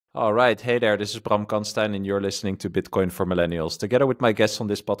All right. Hey there, this is Bram Kanstein, and you're listening to Bitcoin for Millennials. Together with my guests on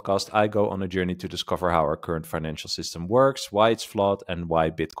this podcast, I go on a journey to discover how our current financial system works, why it's flawed, and why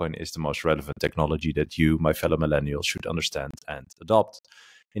Bitcoin is the most relevant technology that you, my fellow millennials, should understand and adopt.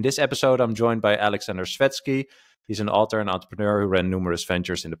 In this episode, I'm joined by Aleksandar Svetski. He's an author and entrepreneur who ran numerous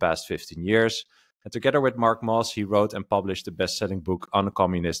ventures in the past 15 years. And together with Mark Moss, he wrote and published the best-selling book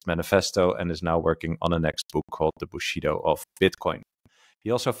UnCommunist Manifesto and is now working on a next book called The Bushido of Bitcoin. He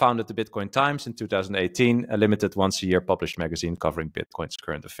also founded the Bitcoin Times in 2018, a limited once-a-year published magazine covering Bitcoin's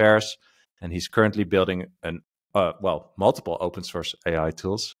current affairs. And he's currently building multiple open-source AI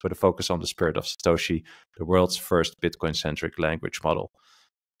tools with a focus on the spirit of Satoshi, the world's first Bitcoin-centric language model.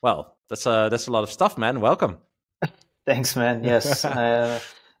 Well, that's a lot of stuff, man. Welcome. Thanks, man. Yes, I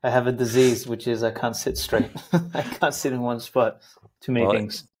have a disease, which is I can't sit straight. I can't sit in one spot. Too many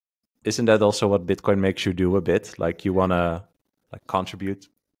things. Isn't that also what Bitcoin makes you do a bit? Like you want to contribute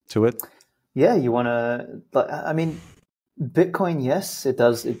to it? Yeah, you want to. I mean, Bitcoin, yes, it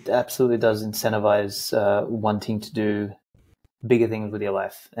does. It absolutely does incentivize wanting to do bigger things with your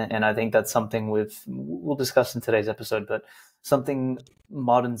life, and I think that's something we'll discuss in today's episode. But something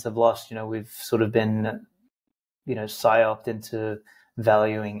moderns have lost. We've sort of been, psyoped into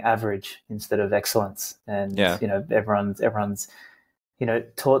valuing average instead of excellence, and everyone's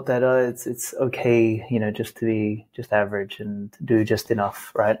taught that it's okay, just to be just average and do just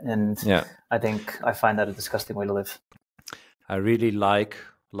enough, right? And I think I find that a disgusting way to live. I really like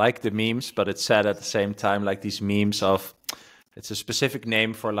the memes, but it's sad at the same time. Like these memes of, it's a specific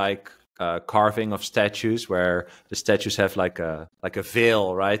name for carving of statues where the statues have like a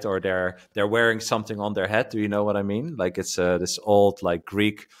veil, right? Or they're wearing something on their head. Do you know what I mean? Like it's this old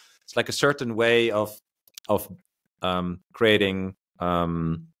Greek. It's like a certain way of creating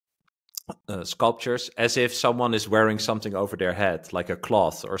sculptures as if someone is wearing something over their head, like a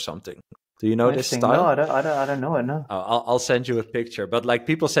cloth or something. Do you know this style? No, I don't know it. No. I'll send you a picture. But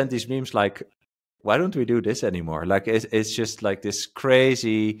people send these memes like, why don't we do this anymore? Like it's just like this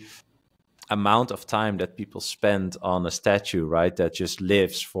crazy amount of time that people spend on a statue, right? That just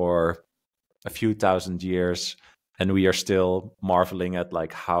lives for a few thousand years, and we are still marveling at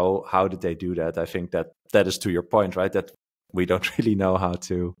how did they do that? I think that is to your point, right? That we don't really know how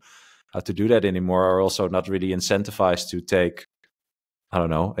to do that anymore, or also not really incentivized to take, I don't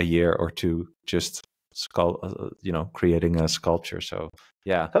know, a year or two just creating a sculpture. So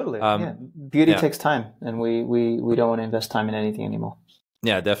yeah, totally. Beauty takes time, and we don't want to invest time in anything anymore.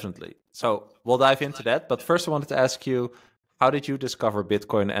 Yeah, definitely. So we'll dive into that. But first, I wanted to ask you, how did you discover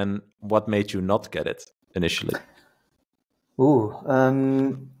Bitcoin, and what made you not get it initially?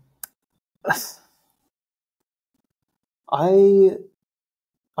 I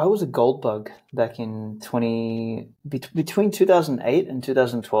was a gold bug back in between 2008 and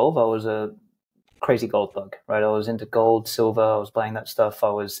 2012. I was a crazy gold bug, right? I was into gold, silver. I was buying that stuff.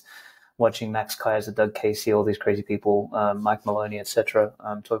 I was watching Max Kaiser, Doug Casey, all these crazy people, Mike Maloney, etc.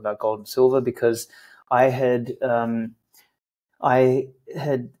 Talking about gold and silver, because I had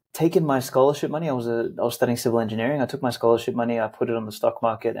taken my scholarship money. I was studying civil engineering. I took my scholarship money, I put it on the stock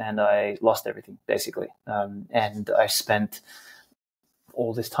market, and I lost everything basically. And I spent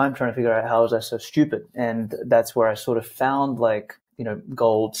all this time trying to figure out how was I so stupid. And that's where I sort of found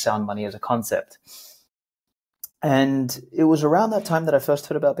gold, sound money as a concept. And it was around that time that I first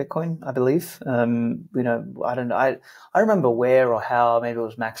heard about Bitcoin, I believe. I don't know. I remember where or how. Maybe it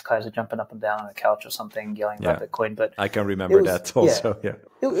was Max Kaiser jumping up and down on a couch or something, yelling about Bitcoin. But I can remember that also. Yeah,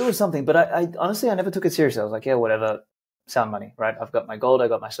 it was something. But I honestly, I never took it seriously. I was like, yeah, whatever, sound money, right? I've got my gold, I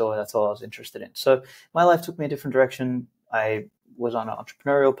got my silver. That's all I was interested in. So my life took me a different direction. I was on an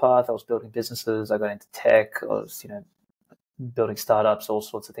entrepreneurial path. I was building businesses. I got into tech. I was, building startups, all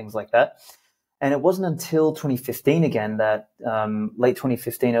sorts of things like that. And it wasn't until 2015 again, that late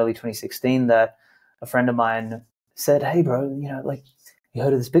 2015, early 2016, that a friend of mine said, "Hey, bro, you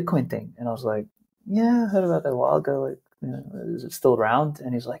heard of this Bitcoin thing?" And I was like, "Yeah, I heard about that a while ago. Is it still around?"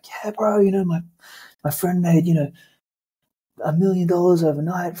 And he's like, "Yeah, bro, my friend made, $1 million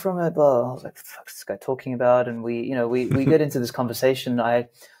overnight from it." But I was like, "Fuck's this guy talking about?" And we get into this conversation. I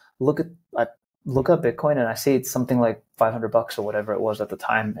look up Bitcoin and I see it's something like $500 or whatever it was at the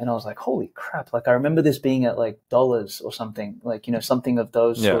time. And I was like, holy crap. I remember this being at dollars or something, something of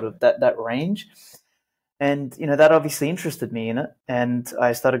those sort of that range. And, that obviously interested me in it. And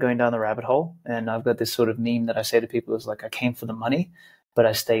I started going down the rabbit hole. And I've got this sort of meme that I say to people is I came for the money, but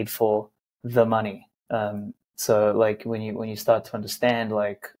I stayed for the money. So when you start to understand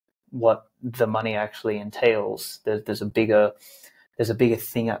what the money actually entails, there's a bigger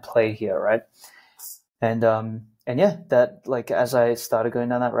thing at play here, right? And yeah, that like as I started going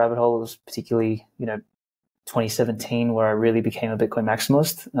down that rabbit hole, it was particularly 2017 where I really became a Bitcoin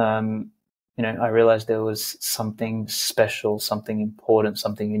maximalist. I realized there was something special, something important,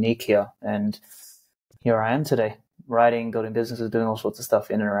 something unique here, and here I am today, writing, building businesses, doing all sorts of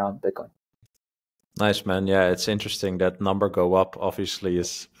stuff in and around Bitcoin. Nice, man. Yeah, it's interesting that number go up obviously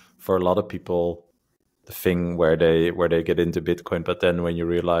is for a lot of people the thing where they get into Bitcoin, but then when you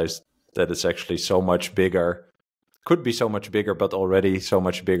realize that it's actually so much bigger, could be so much bigger, but already so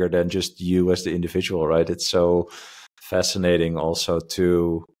much bigger than just you as the individual, right? It's so fascinating also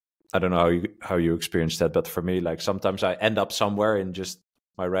to, I don't know how you experience that, but for me, like sometimes I end up somewhere in just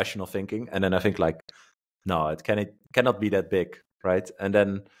my rational thinking, and then I think like, no, it cannot be that big, right? And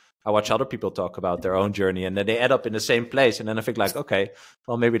then I watch other people talk about their own journey, and then they end up in the same place, and then I think like, okay,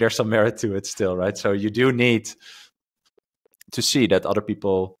 well, maybe there's some merit to it still, right? So you do need to see that other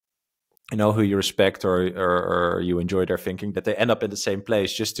people, who you respect or you enjoy their thinking, that they end up in the same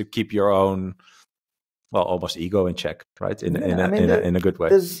place, just to keep your own, well, almost ego in check, right? In a good way.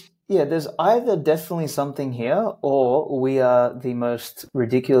 There's either definitely something here, or we are the most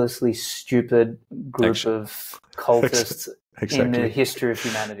ridiculously stupid group of cultists in the history of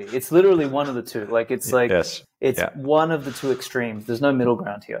humanity. It's literally one of the two. Like it's one of the two extremes. There's no middle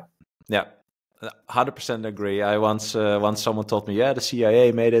ground here. Yeah. 100% agree. I once someone told me, the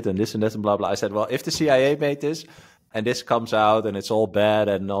CIA made it and this and blah blah. I said, well, if the CIA made this and this comes out and it's all bad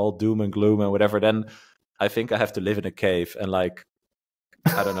and all doom and gloom and whatever, then I think I have to live in a cave and like,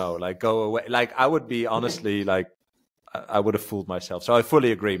 I don't know, like go away. Like I would be honestly like, I would have fooled myself. So I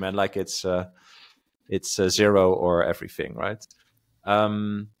fully agree, man. Like it's zero or everything, right?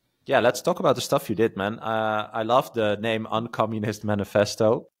 Let's talk about the stuff you did, man. I love the name UnCommunist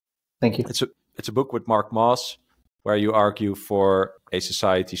Manifesto. Thank you. It's a book with Mark Moss where you argue for a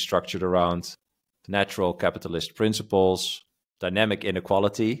society structured around natural capitalist principles, dynamic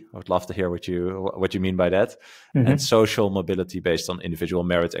inequality. I would love to hear what you mean by that, and social mobility based on individual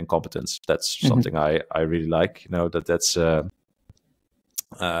merit and competence. That's something I really like. That's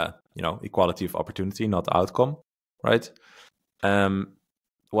equality of opportunity, not outcome, right?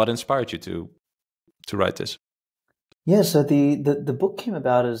 What inspired you to write this? Yeah, so the book came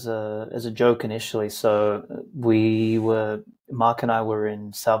about as a joke initially. So Mark and I were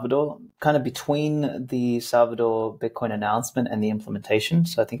in Salvador, kind of between the Salvador Bitcoin announcement and the implementation.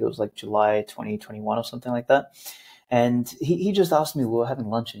 So I think it was like July 2021 or something like that. And he just asked me, we were having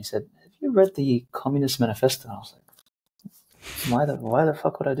lunch, and he said, "Have you read the Communist Manifesto?" And I was like, why the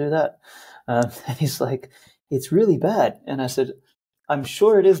fuck would I do that? And he's like, "It's really bad." And I said, "I'm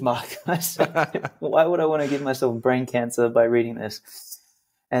sure it is, Mark." I said, "Why would I want to give myself brain cancer by reading this?"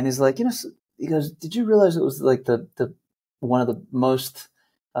 And he's like, he goes, "Did you realize it was like the one of the most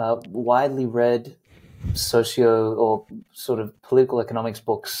widely read socio or sort of political economics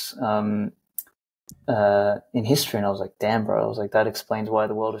books in history?" And I was like, "Damn, bro!" I was like, "That explains why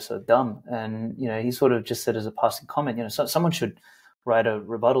the world is so dumb." And he sort of just said as a passing comment, someone should write a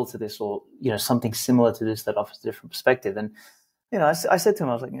rebuttal to this, or something similar to this that offers a different perspective. And I said to him,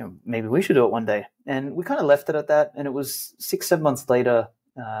 I was like, maybe we should do it one day. And we kind of left it at that. And it was 6-7 months later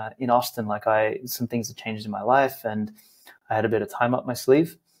in Austin, like some things had changed in my life and I had a bit of time up my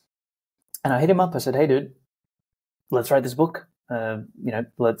sleeve. And I hit him up. I said, "Hey, dude, let's write this book.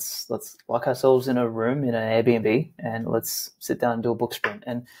 Let's lock ourselves in a room in an Airbnb and let's sit down and do a book sprint."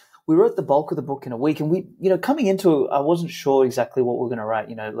 And we wrote the bulk of the book in a week. And we, coming into it, I wasn't sure exactly what we were going to write.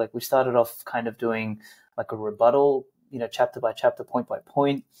 Like we started off kind of doing like a rebuttal, chapter by chapter, point by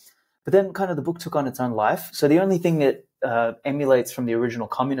point. But then kind of the book took on its own life. So the only thing that emulates from the original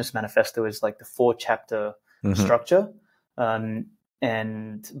Communist Manifesto is like the 4-chapter structure. But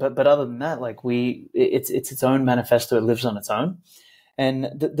other than that, like it's its own manifesto. It lives on its own.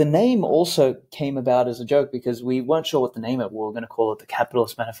 And the name also came about as a joke because we weren't sure what the name of it. We were going to call it the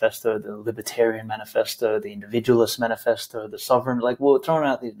Capitalist Manifesto, the Libertarian Manifesto, the Individualist Manifesto, the Sovereign. Like we were throwing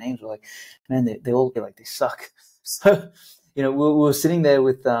out these names. We're like, man, they all like they suck. So, we were sitting there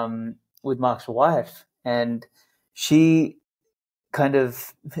with Mark's wife, and she kind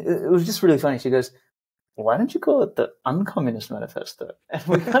of, it was just really funny. She goes, "Why don't you call it the UnCommunist Manifesto?" And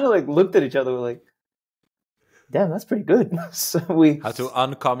we kind of like looked at each other. We're like, "Damn, that's pretty good." So how to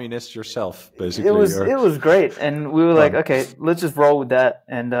uncommunist yourself, basically. It was great, and we were like, okay, let's just roll with that.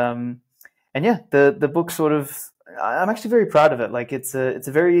 And yeah, the book sort of, I'm actually very proud of it. Like it's a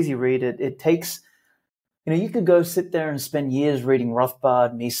very easy read. It takes, you could go sit there and spend years reading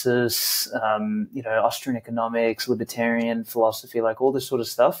Rothbard, Mises, Austrian economics, libertarian philosophy, like all this sort of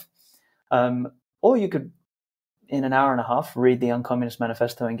stuff. Or you could, in an hour and a half, read the UnCommunist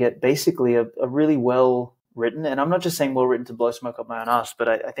Manifesto and get basically a really well written. And I'm not just saying well written to blow smoke up my own ass, but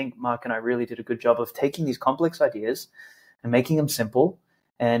I think Mark and I really did a good job of taking these complex ideas and making them simple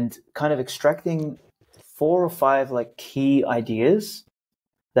and kind of extracting 4 or 5 like key ideas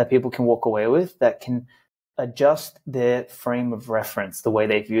that people can walk away with that can adjust their frame of reference, the way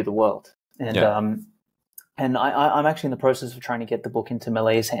they view the world. And I'm actually in the process of trying to get the book into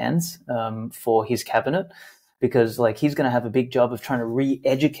Malay's hands for his cabinet, because like he's going to have a big job of trying to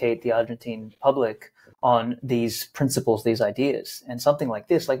re-educate the Argentine public on these principles, these ideas. And something like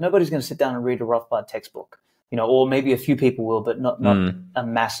this, like nobody's going to sit down and read a Rothbard textbook, or maybe a few people will, but not a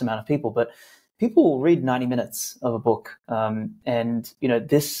mass amount of people. But people will read 90 minutes of a book. And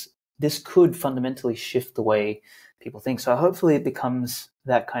this could fundamentally shift the way people think. So hopefully it becomes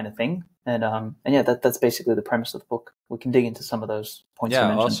that kind of thing. And yeah, that's basically the premise of the book. We can dig into some of those points you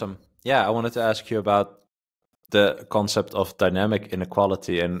mentioned. Yeah, awesome. Yeah, I wanted to ask you about the concept of dynamic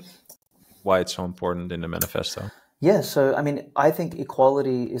inequality and why it's so important in the manifesto. Yeah, so I mean, I think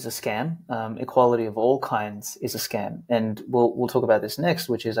equality is a scam. Equality of all kinds is a scam, and we'll talk about this next.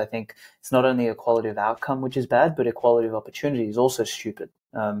 Which is, I think, it's not only equality of outcome which is bad, but equality of opportunity is also stupid.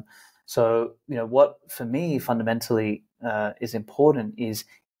 So what for me fundamentally is important is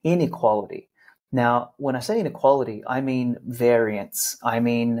inequality. Now, when I say inequality, I mean variance. I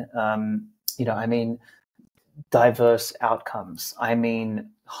mean, I mean diverse outcomes. I mean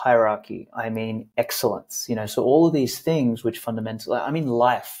hierarchy. I mean excellence. So all of these things which fundamentally, I mean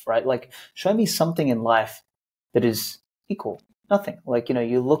life, right? Like, show me something in life that is equal. Nothing. Like,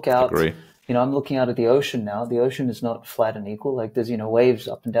 you look out. Agree. I'm looking out at the ocean now. The ocean is not flat and equal. Like there's, waves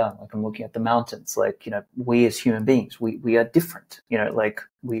up and down. Like I'm looking at the mountains. Like, we as human beings, we are different. Like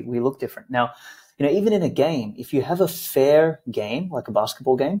we look different. Now, even in a game, if you have a fair game, like a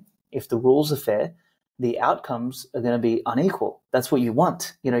basketball game, if the rules are fair, the outcomes are going to be unequal. That's what you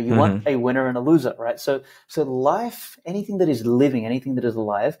want. You want a winner and a loser, right? So life, anything that is living, anything that is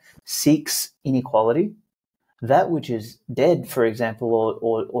alive, seeks inequality. That which is dead, for example,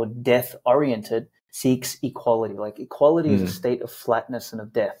 or death-oriented, seeks equality. Like equality is a state of flatness and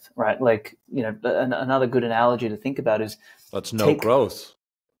of death, right? Like, another good analogy to think about is that's no growth.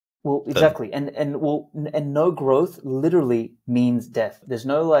 Well, exactly, and no growth literally means death. There's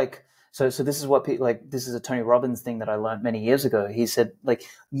no like. So this is what this is a Tony Robbins thing that I learned many years ago. He said, like,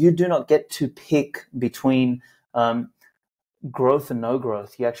 you do not get to pick between growth and no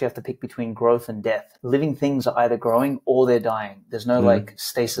growth. You actually have to pick between growth and death. Living things are either growing or they're dying. There's no like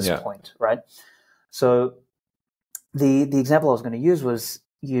stasis point, right? So the example I was going to use was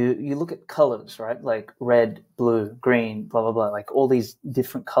you look at colors, right? Like red, blue, green, blah, blah, blah. Like all these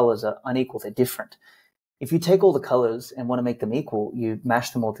different colors are unequal. They're different. If you take all the colors and want to make them equal, you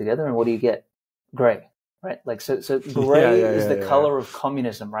mash them all together, and what do you get? Gray, right? Like so gray is the color of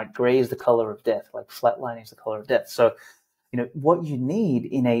communism, right? Gray is the color of death. Like flatlining is the color of death. So what you need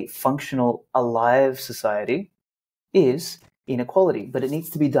in a functional, alive society is inequality, but it needs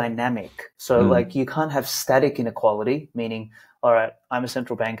to be dynamic. So like you can't have static inequality, meaning, all right, I'm a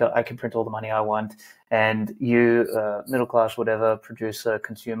central banker, I can print all the money I want, and you, middle class, whatever, producer,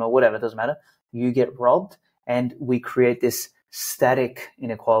 consumer, whatever, doesn't matter. You get robbed, and we create this static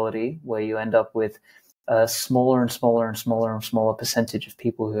inequality where you end up with a smaller and smaller and smaller and smaller percentage of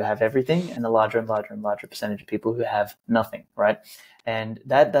people who have everything, and a larger and larger and larger percentage of people who have nothing, right? And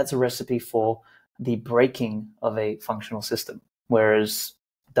that's a recipe for the breaking of a functional system, whereas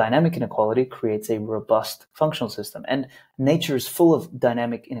dynamic inequality creates a robust functional system. And nature is full of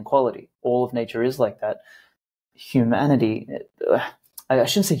dynamic inequality. All of nature is like that. Humanity, I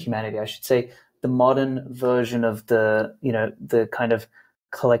shouldn't say humanity, I should say the modern version of the kind of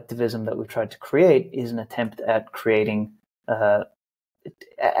collectivism that we've tried to create is an attempt at creating,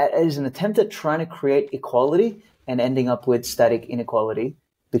 is an attempt at trying to create equality and ending up with static inequality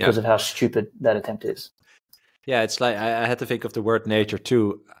because of how stupid that attempt is. Yeah, it's like I had to think of the word nature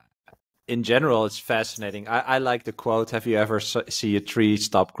too. In general, it's fascinating. I like the quote, have you ever see a tree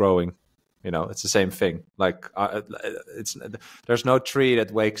stop growing? It's the same thing. Like there's no tree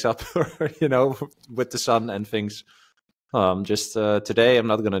that wakes up, with the sun and thinks, just today I'm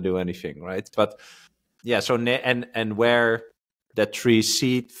not going to do anything, right? But yeah, so and where that tree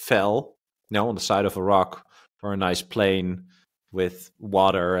seed fell, on the side of a rock or a nice plain with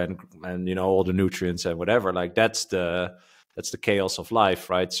water and all the nutrients and whatever, like that's the chaos of life,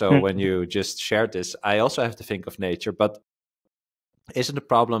 right? So when you just shared this, I also have to think of nature, but isn't the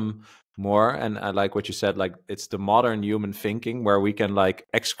problem more, and I like what you said, like it's the modern human thinking where we can like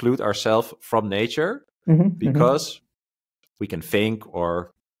exclude ourselves from nature because we can think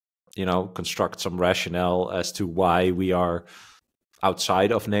or construct some rationale as to why we are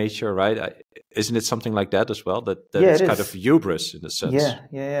outside of nature, right? Isn't it something like that as well? That Yeah, it's it kind is. of hubris in a sense.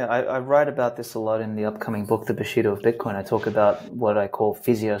 Yeah. I write about this a lot in the upcoming book, The Bushido of Bitcoin. I talk about what I call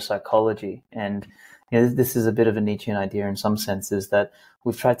physiopsychology. And this is a bit of a Nietzschean idea in some senses, that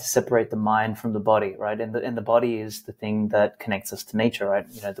we've tried to separate the mind from the body, right? And the body is the thing that connects us to nature, right?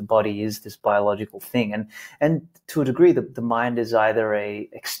 The body is this biological thing. And to a degree, the mind is either a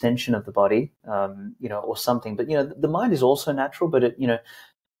extension of the body, or something. But, the mind is also natural, but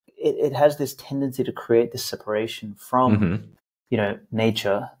it has this tendency to create this separation from,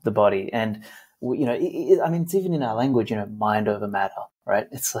 nature, the body. And, it's even in our language, mind over matter, right?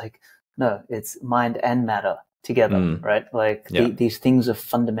 It's like, no, it's mind and matter together, right? Like these things are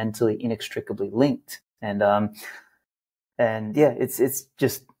fundamentally inextricably linked. And yeah, it's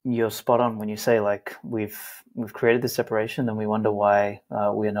just, you're spot on when you say, like, we've created this separation, then we wonder why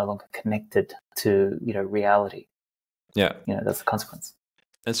we are no longer connected to, reality. Yeah. That's the consequence.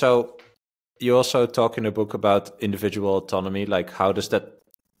 And so you also talk in a book about individual autonomy. Like, how does that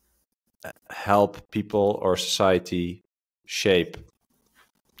help people or society shape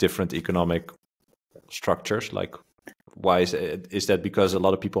different economic structures? Like, why is that because a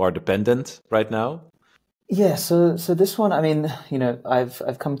lot of people are dependent right now? Yeah, so this one,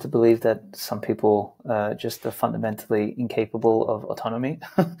 I've come to believe that some people just are fundamentally incapable of autonomy.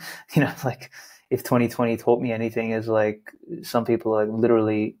 Like, if 2020 taught me anything, is like some people are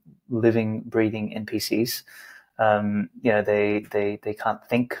literally living, breathing NPCs. They can't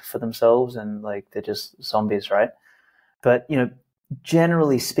think for themselves, and like they're just zombies, right? But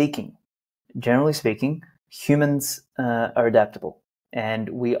generally speaking, humans are adaptable, and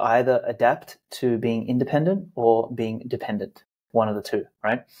we either adapt to being independent or being dependent, one of the two,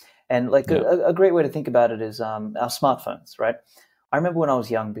 right? And like a great way to think about it is our smartphones, right? I remember when I was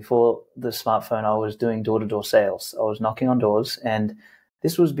young, before the smartphone, I was doing door-to-door sales. I was knocking on doors, and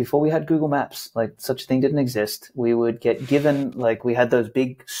this was before we had Google Maps. Like, such a thing didn't exist. We would get given, like, we had those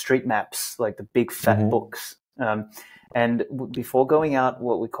big street maps, like the big fat books. And before going out,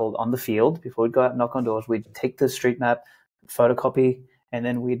 what we called on the field, before we'd go out and knock on doors, we'd take the street map, photocopy, and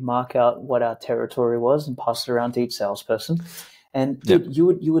then we'd mark out what our territory was and pass it around to each salesperson. And dude,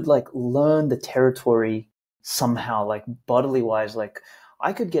 you would like learn the territory somehow, like bodily wise. Like,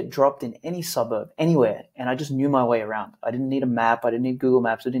 I could get dropped in any suburb, anywhere, and I just knew my way around. I didn't need a map. I didn't need Google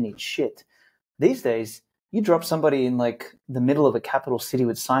Maps. I didn't need shit. These days, you drop somebody in like the middle of a capital city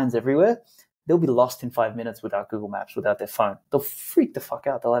with signs everywhere, they'll be lost in 5 minutes without Google Maps, without their phone. They'll freak the fuck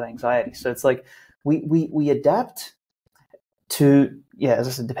out. They'll have anxiety. So it's like we adapt to, as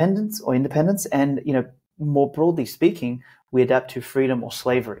I said, dependence or independence, and more broadly speaking, we adapt to freedom or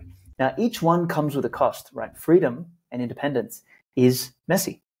slavery. Now, each one comes with a cost, right? Freedom and independence is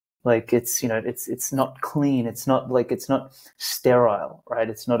messy. Like, it's not clean. It's not sterile, right?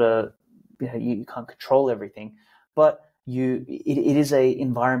 It's not you can't control everything, but it is a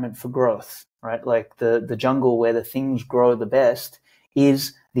environment for growth, right? Like the jungle where the things grow the best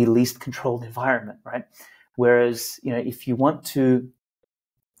is the least controlled environment, right? Whereas, if you want to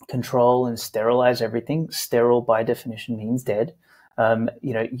control and sterilize everything, sterile by definition means dead.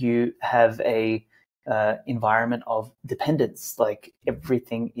 You have a environment of dependence, like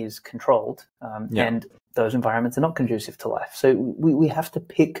everything is controlled, and those environments are not conducive to life. So we have to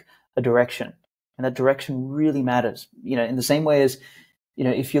pick a direction, and that direction really matters. In the same way as,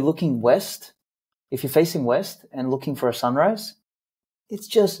 if you're looking west, if you're facing west and looking for a sunrise, it's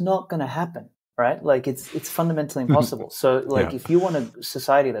just not going to happen, right? Like, it's fundamentally impossible. So like, if you want a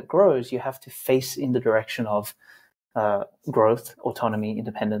society that grows, you have to face in the direction of growth, autonomy,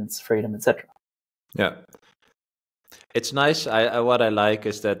 independence, freedom, etc. Yeah. It's nice. What I like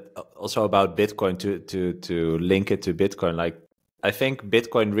is that also about Bitcoin, to link it to Bitcoin. Like, I think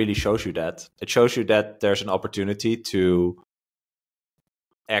Bitcoin really shows you that. It shows you that there's an opportunity to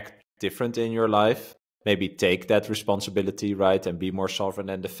act different in your life, maybe take that responsibility, right, and be more sovereign.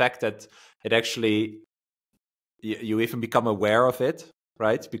 And the fact that it actually, you even become aware of it,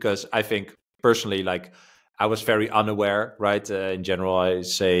 right? Because I think personally, like, I was very unaware, right? In general, I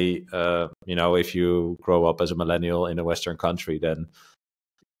say, if you grow up as a millennial in a Western country, then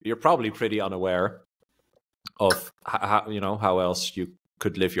you're probably pretty unaware of how else you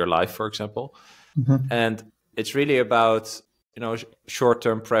could live your life, for example. And it's really about,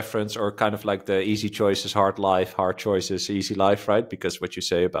 short-term preference, or kind of like the easy choices, hard life, hard choices, easy life, right? Because what you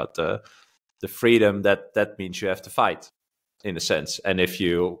say about the freedom, that means you have to fight, in a sense. And if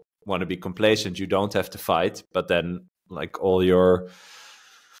you want to be complacent, you don't have to fight, but then like all your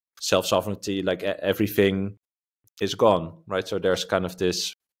self-sovereignty, like everything is gone, right? So there's kind of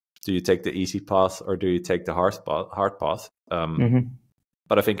this Do you take the easy path or do you take the hard path?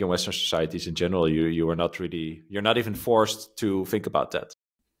 But I think in Western societies in general, you're not even forced to think about that.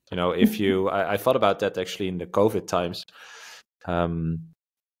 You know, if you, I thought about that actually in the COVID times.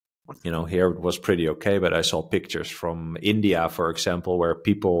 You know, here it was pretty okay, but I saw pictures from India, for example, where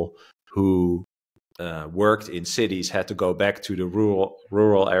people who worked in cities had to go back to the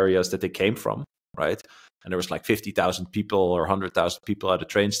rural areas that they came from, right? And there was like 50,000 people or 100,000 people at a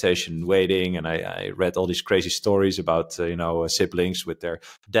train station waiting. And I read all these crazy stories about, siblings with their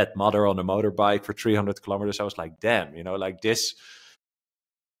dead mother on a motorbike for 300 kilometers. I was like, damn, you know, like this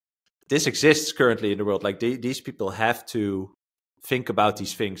exists currently in the world. Like these people have to think about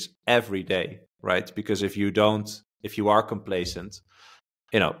these things every day, right? Because if you are complacent,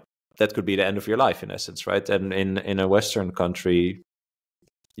 you know, that could be the end of your life in essence, right? And in a Western country,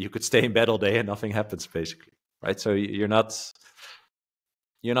 you could stay in bed all day and nothing happens, basically, right? So you're not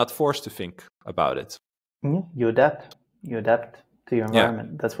forced to think about it. You adapt to your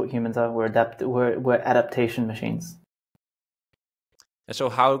environment. That's what humans are. We're adaptation machines. And so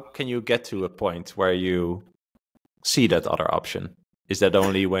how can you get to a point where you see that other option? Is that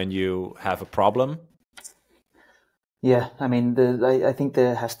only when you have a problem? Yeah, I mean, I think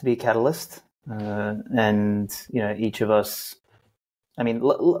there has to be a catalyst, and you know, each of us. I mean,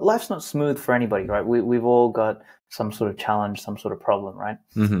 life's not smooth for anybody, right? We've all got some sort of challenge, some sort of problem, right?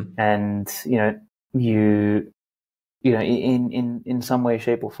 And in some way,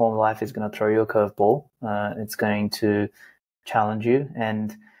 shape, or form, life is going to throw you a curveball. It's going to challenge you,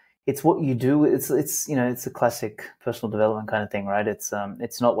 and it's what you do. It's a classic personal development kind of thing, right? It's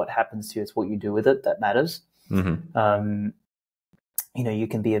not what happens to you; it's what you do with it that matters. You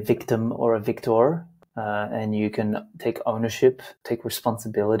can be a victim or a victor. And you can take ownership, take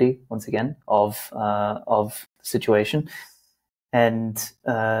responsibility once again of the situation, and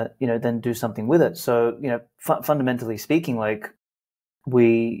then do something with it. So fundamentally speaking, like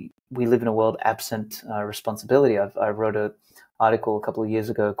we live in a world absent responsibility. I wrote an article a couple of years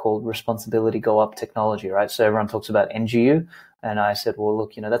ago called "Responsibility Go Up Technology." Right, so everyone talks about NGU, and I said, well,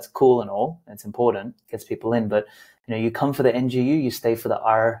 look, that's cool and all, it's important, gets people in, but you come for the NGU, you stay for the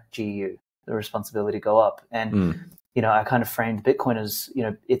RGU. The responsibility go up. And, I kind of framed Bitcoin as,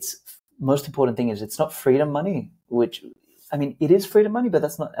 its most important thing is it's not freedom money, which, I mean, it is freedom money, but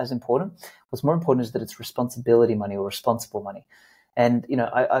that's not as important. What's more important is that it's responsibility money or responsible money. And,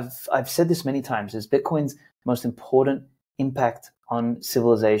 I've said this many times, is Bitcoin's most important impact on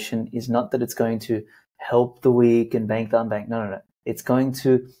civilization is not that it's going to help the weak and bank the unbanked. No. It's going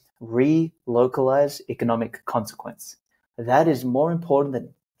to relocalize economic consequence. That is more important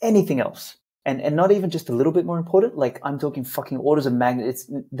than anything else. And not even just a little bit more important, like I'm talking fucking orders of magnitude. It's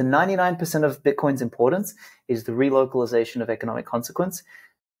the 99% of Bitcoin's importance is the relocalization of economic consequence.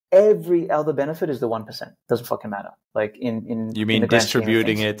 Every other benefit is the 1%. Doesn't fucking matter. Like in you mean in the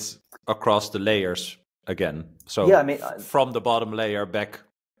distributing it across the layers again? So yeah, I mean, from the bottom layer back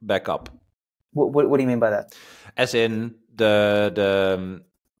up. What do you mean by that? As in the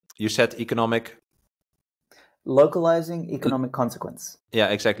you said economic. Localizing economic consequence. Yeah,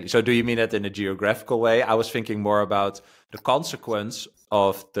 exactly. So do you mean that in a geographical way? I was thinking more about the consequence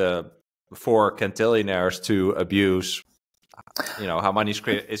of the 4 cantillionaires to abuse, how money is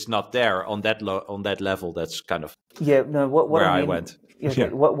created. It's not there on that level. That's kind of where I went. Okay. Yeah.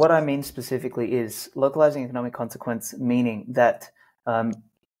 What I mean specifically is localizing economic consequence, meaning that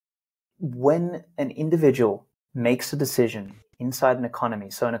when an individual makes a decision inside an economy.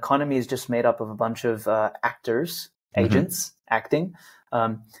 So an economy is just made up of a bunch of actors, agents acting.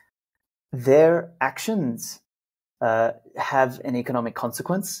 Their actions have an economic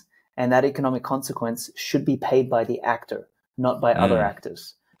consequence, and that economic consequence should be paid by the actor, not by other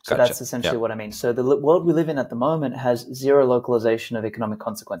actors. So Gotcha. that's essentially what I mean. So the world we live in at the moment has zero localization of economic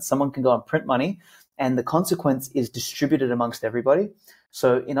consequence. Someone can go and print money, and the consequence is distributed amongst everybody.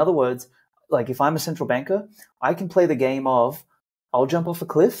 So in other words, like if I'm a central banker, I can play the game of I'll jump off a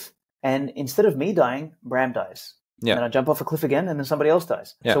cliff, and instead of me dying, Bram dies. Yeah. And I jump off a cliff again, and then somebody else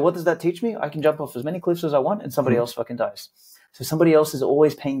dies. Yeah. So what does that teach me? I can jump off as many cliffs as I want, and somebody else fucking dies. So somebody else is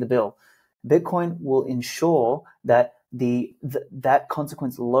always paying the bill. Bitcoin will ensure that that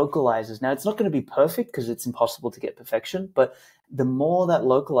consequence localizes. Now, it's not going to be perfect because it's impossible to get perfection, but the more that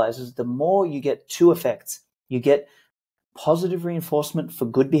localizes, the more you get 2 effects. You get positive reinforcement for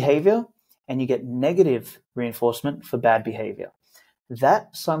good behavior, and you get negative reinforcement for bad behavior.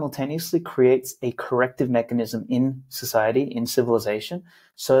 That simultaneously creates a corrective mechanism in society, in civilization,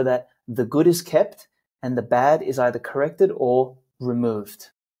 so that the good is kept and the bad is either corrected or removed.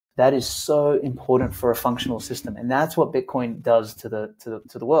 That is so important for a functional system, and that's what Bitcoin does to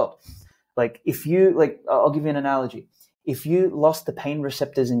the world. Like if you I'll give you an analogy. If you lost the pain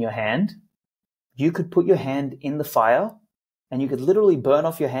receptors in your hand, you could put your hand in the fire, and you could literally burn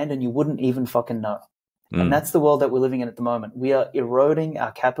off your hand, and you wouldn't even fucking know. And that's the world that we're living in at the moment. We are eroding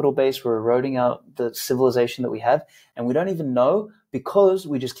our capital base. We're eroding the civilization that we have, and we don't even know because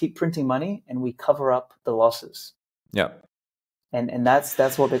we just keep printing money and we cover up the losses. Yeah. And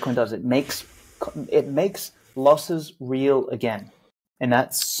that's what Bitcoin does. It makes losses real again. And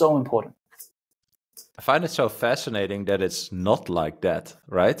that's so important. I find it so fascinating that it's not like that,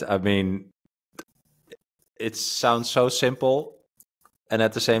 right? I mean, it sounds so simple. And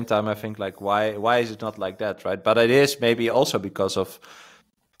at the same time, I think like, why is it not like that, right? But it is maybe also because of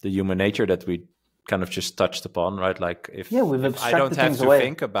the human nature that we kind of just touched upon, right? Like if I don't have to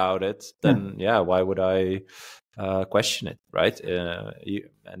think about it, then why would I question it, right?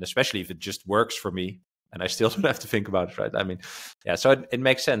 And especially if it just works for me and I still don't have to think about it, right? I mean, yeah, so it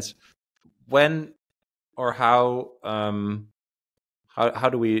makes sense. When or how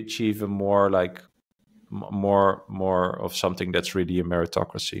do we achieve a more of something that's really a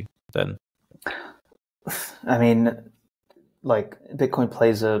meritocracy then? I mean, like Bitcoin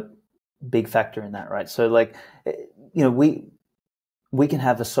plays a big factor in that, right? So like, you know, we can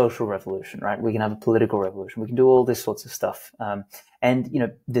have a social revolution, right? We can have a political revolution. We can do all this sorts of stuff. And, you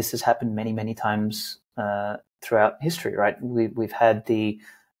know, this has happened many, many times throughout history, right? We've had the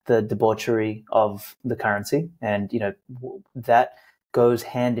debauchery of the currency, and, you know, that goes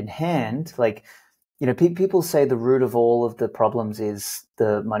hand in hand. Like, you know, people say the root of all of the problems is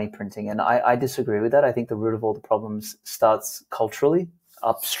the money printing. And I disagree with that. I think the root of all the problems starts culturally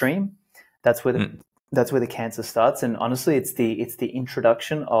upstream. That's where the cancer starts. And honestly, it's the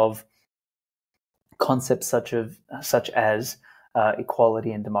introduction of concepts such as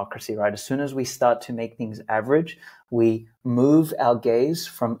equality and democracy, right? As soon as we start to make things average, we move our gaze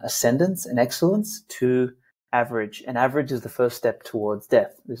from ascendance and excellence to average, and average is the first step towards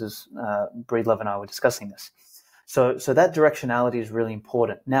death. This is Breedlove and I were discussing this. So that directionality is really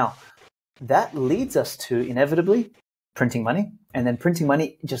important. Now, that leads us to inevitably printing money, and then printing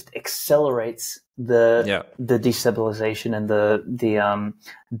money just accelerates the destabilization and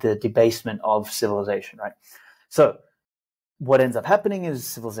the debasement of civilization, right? So what ends up happening is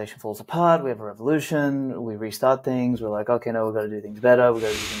civilization falls apart. We have a revolution. We restart things. We're like, okay, no, we've got to do things better. We've got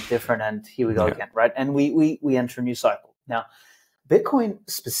to do things different. And here we go again, right? And we enter a new cycle. Now, Bitcoin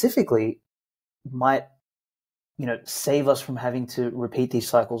specifically might, you know, save us from having to repeat these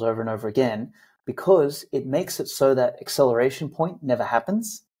cycles over and over again, because it makes it so that acceleration point never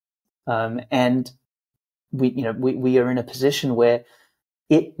happens. And we are in a position where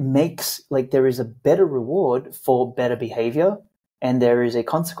it makes, like, there is a better reward for better behavior, and there is a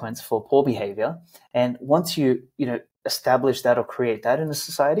consequence for poor behavior. And once you establish that or create that in a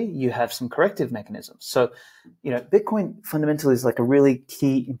society, you have some corrective mechanisms. So, you know, Bitcoin fundamentally is like a really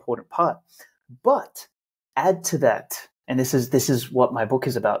key, important part. But add to that, and this is what my book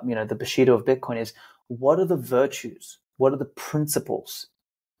is about, you know, the Bushido of Bitcoin, is what are the virtues, what are the principles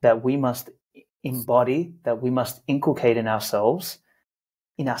that we must embody, that we must inculcate in ourselves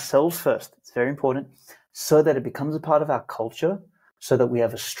first. It's very important, so that it becomes a part of our culture, so that we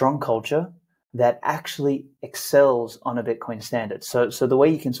have a strong culture that actually excels on a Bitcoin standard. So the way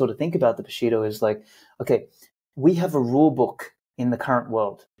you can sort of think about the Bushido is like, okay, we have a rule book in the current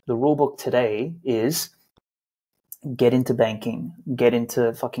world. The rule book today is get into banking, get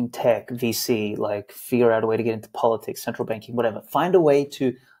into fucking tech, VC, like figure out a way to get into politics, central banking, whatever. Find a way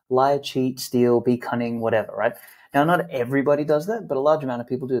to lie, cheat, steal, be cunning, whatever, right? Now, not everybody does that, but a large amount of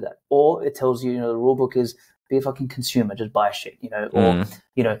people do that. Or it tells you, you know, the rule book is be a fucking consumer, just buy shit, you know, or,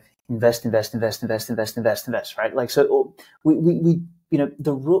 you know, invest, right? Like, so we you know,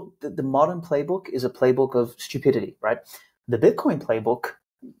 the modern playbook is a playbook of stupidity, right? The Bitcoin playbook,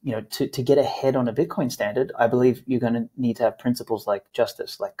 you know, to get ahead on a Bitcoin standard, I believe you're going to need to have principles like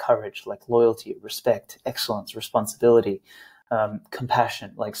justice, like courage, like loyalty, respect, excellence, responsibility,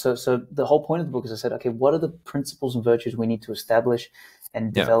 compassion. Like, so the whole point of the book is I said, okay, what are the principles and virtues we need to establish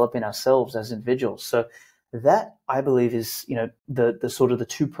and develop in ourselves as individuals? So that, I believe, is, you know, the sort of the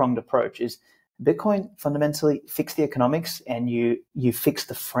two-pronged approach is Bitcoin fundamentally fix the economics and you fix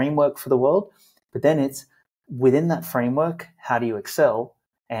the framework for the world, but then it's within that framework, how do you excel?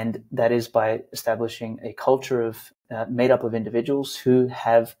 And that is by establishing a culture of made up of individuals who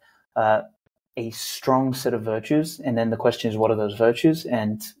have a strong set of virtues. And then the question is, what are those virtues?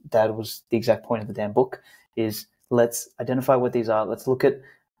 And that was the exact point of the damn book, is let's identify what these are. Let's look at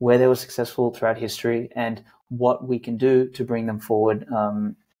where they were successful throughout history and what we can do to bring them forward,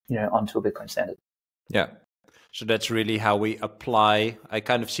 onto a Bitcoin standard. Yeah. So that's really how we apply. I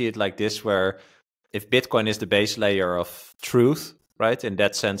kind of see it like this, where if Bitcoin is the base layer of truth, right? In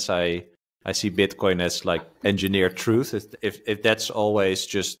that sense, I see Bitcoin as like engineered truth. If that's always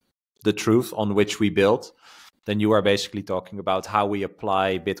just the truth on which we build, then you are basically talking about how we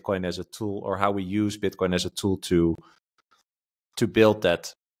apply Bitcoin as a tool, or how we use Bitcoin as a tool to build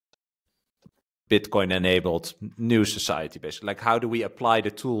that Bitcoin-enabled new society, basically. Like, how do we apply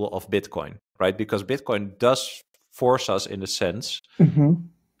the tool of Bitcoin, right? Because Bitcoin does force us, in a sense,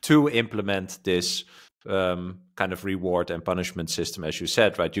 to implement this kind of reward and punishment system, as you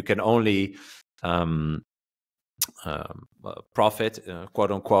said, right? You can only profit,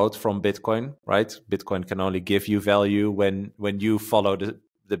 quote unquote, from Bitcoin, right? Bitcoin can only give you value when you follow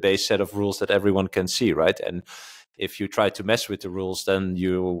the base set of rules that everyone can see, right? And if you try to mess with the rules, then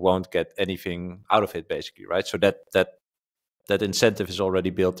you won't get anything out of it, basically, right? So that incentive is already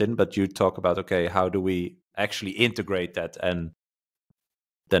built in, but you talk about, okay, how do we actually integrate that and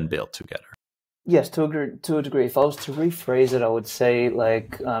then build together? Yes, to a degree. If I was to rephrase it, I would say,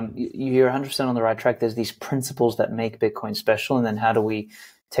 like, you're 100% on the right track. There's these principles that make Bitcoin special, and then how do we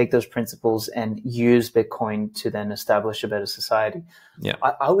take those principles and use Bitcoin to then establish a better society? Yeah,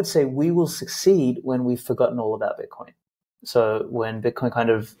 I would say we will succeed when we've forgotten all about Bitcoin. So when Bitcoin kind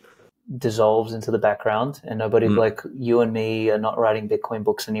of dissolves into the background and nobody, like you and me, are not writing Bitcoin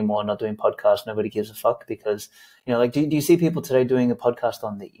books anymore, not doing podcasts, nobody gives a fuck, because, like, do you see people today doing a podcast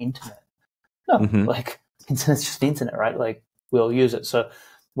on the internet? No, like, internet's just the internet, right? Like, we all use it. So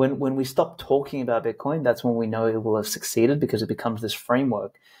when we stop talking about Bitcoin, that's when we know it will have succeeded, because it becomes this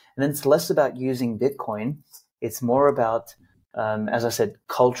framework. And then it's less about using Bitcoin. It's more about, as I said,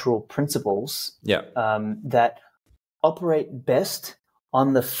 cultural principles that operate best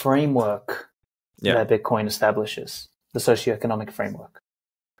on the framework that Bitcoin establishes, the socioeconomic framework.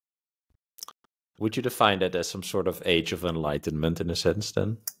 Would you define that as some sort of age of enlightenment, in a sense,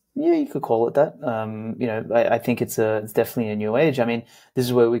 then? Yeah, you could call it that. I think it's definitely a new age. I mean, this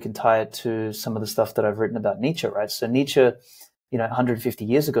is where we can tie it to some of the stuff that I've written about Nietzsche, right? So Nietzsche, 150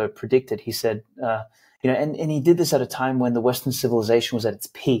 years ago predicted, he said, and he did this at a time when the Western civilization was at its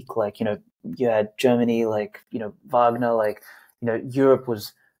peak. Like, you had Germany, like, Wagner, like, Europe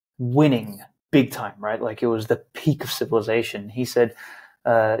was winning big time, right? Like, it was the peak of civilization. He said,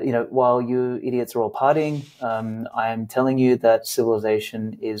 while you idiots are all partying, I am telling you that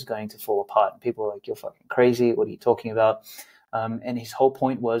civilization is going to fall apart. And people are like, you're fucking crazy. What are you talking about? And his whole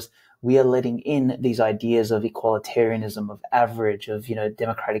point was, we are letting in these ideas of equalitarianism, of average, of,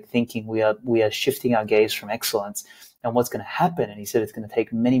 democratic thinking. We are shifting our gaze from excellence. And what's going to happen, and he said it's going to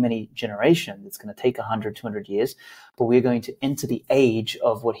take many, many generations. It's going to take 100, 200 years, but we're going to enter the age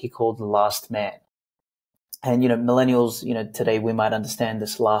of what he called the last man. And, millennials, today we might understand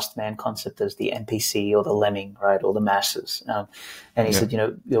this last man concept as the NPC or the lemming, right, or the masses. And he said,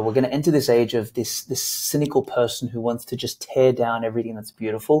 we're going to enter this age of this cynical person who wants to just tear down everything that's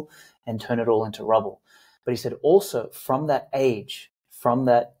beautiful and turn it all into rubble. But he said also, from that age, from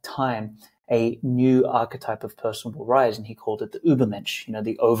that time, a new archetype of person will rise, and he called it the Übermensch,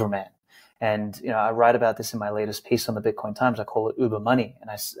 the overman. And, I write about this in my latest piece on the Bitcoin Times. I call it Uber Money.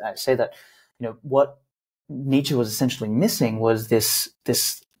 And I say that, what Nietzsche was essentially missing was this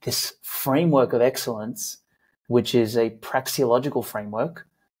framework of excellence, which is a praxeological framework,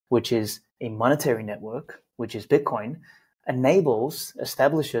 which is a monetary network, which is Bitcoin,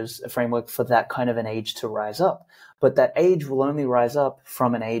 establishes a framework for that kind of an age to rise up. But that age will only rise up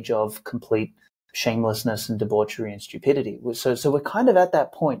from an age of complete shamelessness and debauchery and stupidity. So we're kind of at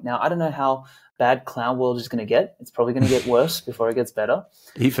that point. Now, I don't know how bad Clown World is going to get. It's probably going to get worse before it gets better.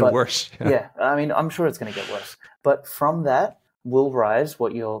 Even worse. Yeah, I mean, I'm sure it's going to get worse. But from that will rise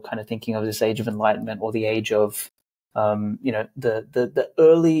what you're kind of thinking of, this age of enlightenment, or the age of, the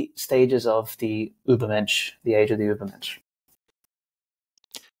early stages of the Übermensch, the age of the Übermensch.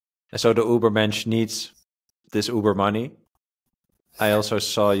 So the Übermensch needs this Uber money. I also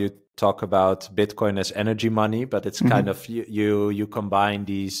saw you talk about Bitcoin as energy money, but it's kind of, you combine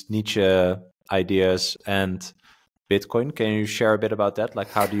these Nietzsche ideas and Bitcoin. Can you share a bit about that?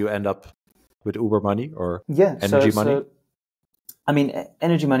 Like, how do you end up with Uber money or energy money? So, I mean,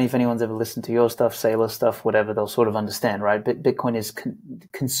 energy money, if anyone's ever listened to your stuff, Sailor stuff, whatever, they'll sort of understand, right? But Bitcoin is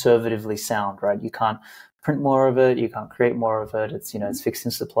conservatively sound, right? You can't print more of it. You can't create more of it. It's, it's fixed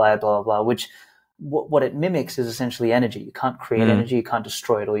in supply, blah, blah, blah, which what it mimics is essentially energy. You can't create energy. You can't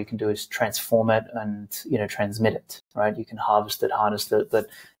destroy it. All you can do is transform it and, transmit it, right? You can harvest it, harness it, but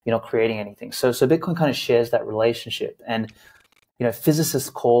you're not creating anything. So Bitcoin kind of shares that relationship. And, physicists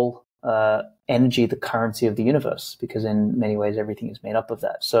call energy the currency of the universe, because in many ways everything is made up of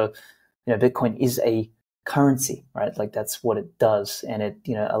that. So, Bitcoin is a currency, right? Like that's what it does, and it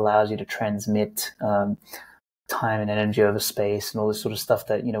allows you to transmit time and energy over space and all this sort of stuff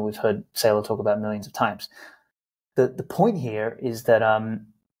that we've heard Saylor talk about millions of times. The point here is that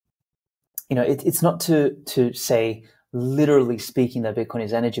it's not to say literally speaking that Bitcoin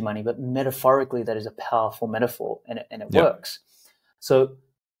is energy money, but metaphorically that is a powerful metaphor, and it works. So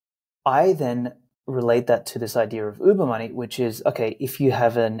I then relate that to this idea of Uber money, which is, okay, if you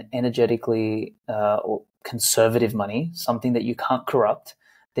have an energetically or conservative money, something that you can't corrupt,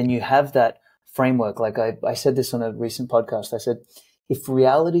 then you have that framework. Like I said this on a recent podcast. I said, if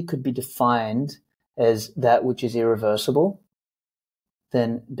reality could be defined as that which is irreversible,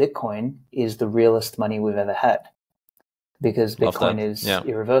 then Bitcoin is the realest money we've ever had, because Bitcoin is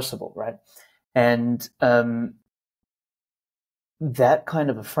irreversible, right? And that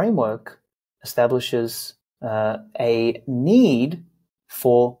kind of a framework establishes a need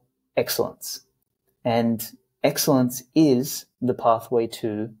for excellence. And excellence is the pathway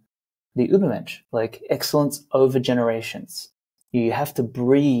to the Übermensch, like excellence over generations. You have to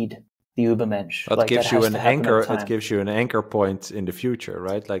breed the Übermensch. It gives you an anchor. It gives you an anchor point in the future,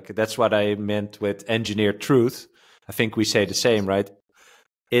 right? Like that's what I meant with engineered truth. I think we say the same, right?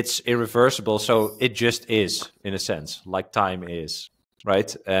 It's irreversible, so it just is, in a sense, like time is,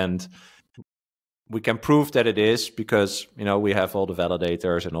 right? And we can prove that it is because we have all the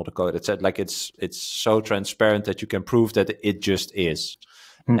validators and all the code. It's so transparent that you can prove that it just is.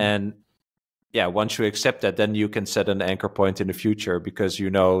 And once you accept that, then you can set an anchor point in the future, because you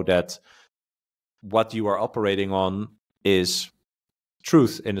know that what you are operating on is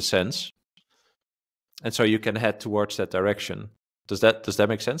truth in a sense, and so you can head towards that direction. Does that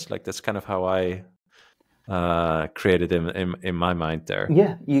make sense? Like that's kind of how I created in my mind there.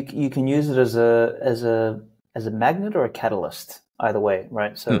 Yeah, you can use it as a magnet or a catalyst, either way,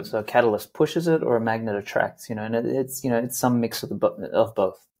 right? So a catalyst pushes it, or a magnet attracts. And it's some mix of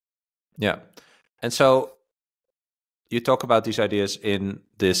both. Yeah, and so you talk about these ideas in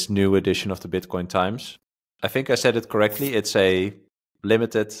this new edition of the Bitcoin Times. I think I said it correctly. It's a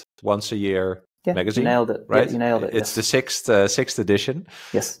limited once a year magazine. You nailed it. Right? Yeah, you nailed it. It's the sixth edition.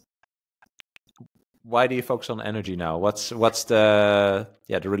 Yes. Why do you focus on energy now? What's the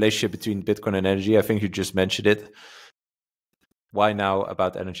relationship between Bitcoin and energy? I think you just mentioned it. Why now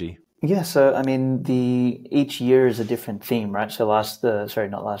about energy? Yeah, so I mean, each year is a different theme, right? So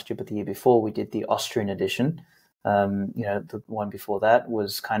not last year, but the year before, we did the Austrian edition. The one before that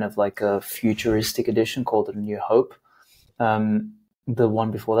was kind of like a futuristic edition, called it A New Hope. The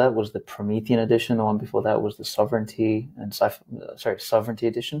one before that was the Promethean edition. The one before that was the Sovereignty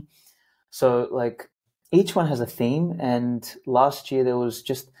edition. So like each one has a theme, and last year there was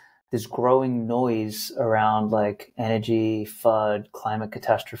just this growing noise around like energy, FUD, climate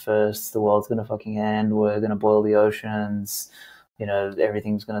catastrophists, the world's going to fucking end, we're going to boil the oceans,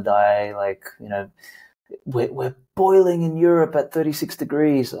 everything's going to die, like, we're boiling in Europe at 36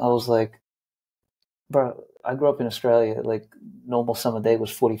 degrees. I was like, bro, I grew up in Australia, like normal summer day was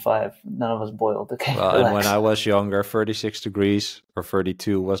 45. None of us boiled. Okay. Well, and when I was younger, 36 degrees or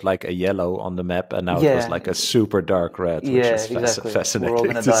 32 was like a yellow on the map, and now it was like a super dark red, which is exactly. fascinating We're all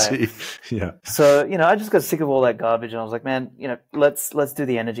gonna to die. see. Yeah. So, I just got sick of all that garbage, and I was like, man, let's do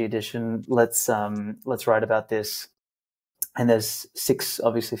the energy edition. Let's write about this. And there's 6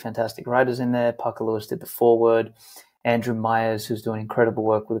 obviously fantastic writers in there. Parker Lewis did the foreword. Andrew Myers, who's doing incredible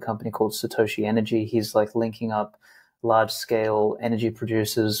work with a company called Satoshi Energy. He's like linking up large-scale energy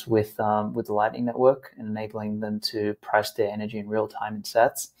producers with the Lightning Network and enabling them to price their energy in real time in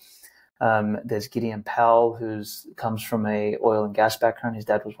sats. There's Gideon Powell, who comes from a oil and gas background. His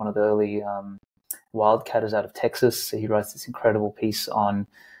dad was one of the early wildcatters out of Texas. So he writes this incredible piece on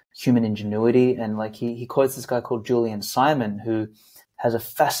human ingenuity, and like he quotes this guy called Julian Simon, who has a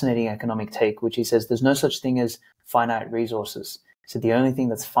fascinating economic take, which he says there's no such thing as finite resources. So the only thing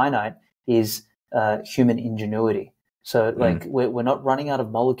that's finite is human ingenuity. So like we're not running out of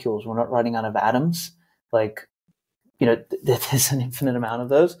molecules, we're not running out of atoms. Like, there's an infinite amount of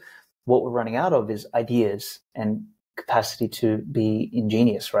those. What we're running out of is ideas and capacity to be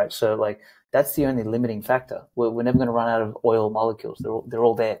ingenious, right? So like that's the only limiting factor. We're never going to run out of oil molecules. They're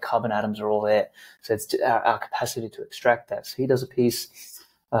all there. Carbon atoms are all there. So it's our capacity to extract that. So he does a piece.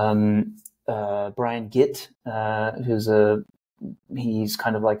 Brian Gitt, he's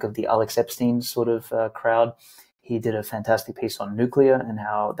kind of like of the Alex Epstein sort of crowd. He did a fantastic piece on nuclear and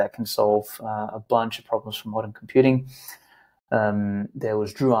how that can solve a bunch of problems for modern computing. There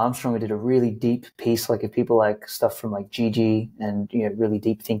was Drew Armstrong, who did a really deep piece, like if people like stuff from like Gigi and, really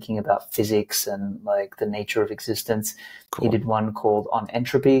deep thinking about physics and like the nature of existence. Cool. He did one called On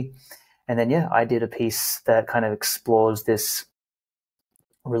Entropy. And then, I did a piece that kind of explores this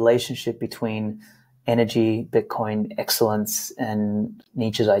relationship between energy, Bitcoin, excellence, and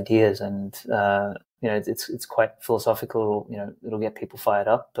Nietzsche's ideas. And, it's quite philosophical. It'll get people fired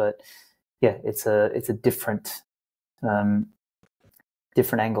up, but it's a different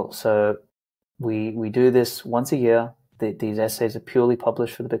angle. So we do this once a year. These essays are purely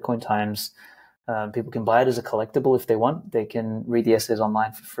published for the Bitcoin Times. People can buy it as a collectible if they want. They can read the essays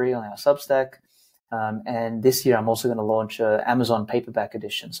online for free on our Substack. And this year I'm also going to launch a Amazon paperback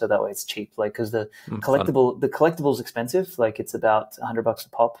edition, so that way it's cheap. Like, because the collectible is expensive. Like, it's about $100 a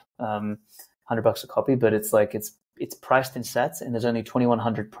pop, $100 a copy, but it's like it's priced in sats, and there's only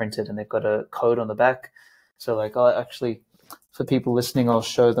 2,100 printed, and they've got a code on the back. So like, I'll actually, for people listening, I'll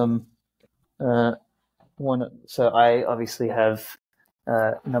show them one. So I obviously have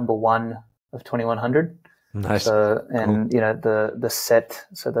number 1 of 2,100. Nice. So, and cool. The set.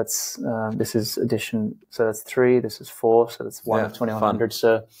 So that's this is edition. So that's 3. This is 4. So that's 1 of 2,100.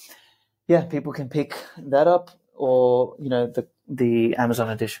 So people can pick that up, or the Amazon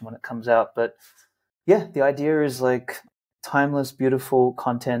edition when it comes out. But the idea is like timeless, beautiful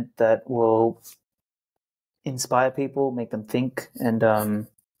content that will inspire people, make them think, and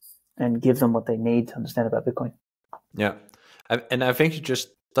give them what they need to understand about Bitcoin. Yeah, and I think you just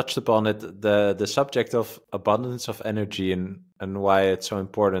touched upon it, the subject of abundance of energy and why it's so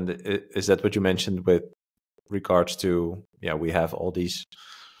important. Is that what you mentioned with regards to we have all these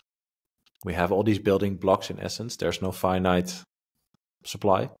building blocks in essence. There's no finite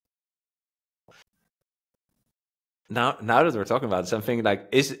supply. Now that we're talking about something like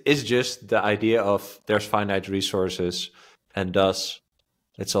is just the idea of there's finite resources and thus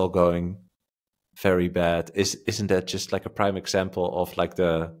it's all going very bad. Isn't that just like a prime example of like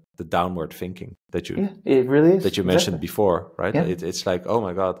the downward thinking that you it really is, that you mentioned before, right? It's like, oh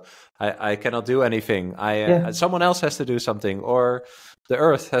my God, I cannot do anything. Someone else has to do something, or the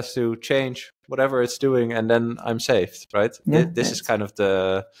earth has to change whatever it's doing, and then I'm saved, right? This is kind of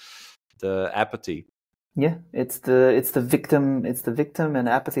the apathy. Yeah, it's the victim. It's the victim, and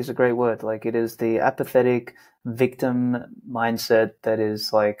apathy is a great word. Like, it is the apathetic victim mindset that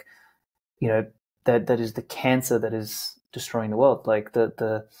is like, that is the cancer that is destroying the world. Like,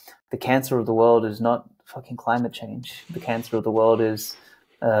 the cancer of the world is not fucking climate change. The cancer of the world is,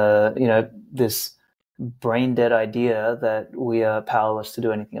 this brain dead idea that we are powerless to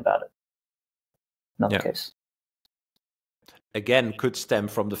do anything about it. Not the case. Again, could stem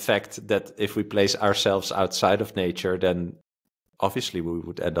from the fact that if we place ourselves outside of nature, then obviously we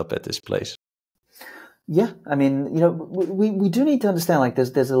would end up at this place. Yeah, I mean, we do need to understand, like,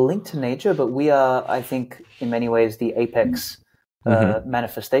 there's a link to nature, but we are, I think, in many ways, the apex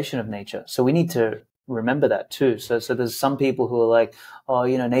manifestation of nature. So we need to remember that too. So there's some people who are like, oh,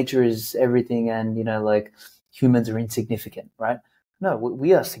 nature is everything, and like, humans are insignificant, right? No,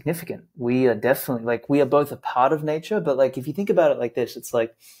 we are significant. We are definitely, like, we are both a part of nature, but like, if you think about it like this, it's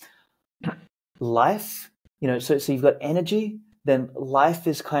like life, so you've got energy, then life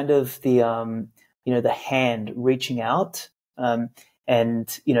is kind of the, the hand reaching out, and,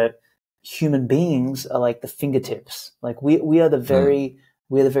 human beings are like the fingertips. Like, we are the very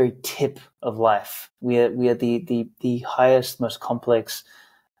tip of life. We are the highest, most complex,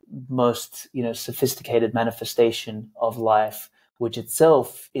 most, sophisticated manifestation of life, which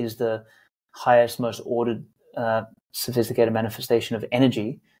itself is the highest, most ordered, sophisticated manifestation of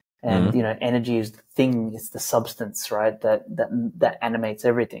energy. And, energy is the thing, it's the substance, right? That animates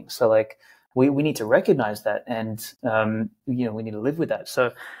everything. So like, we need to recognize that, and, we need to live with that.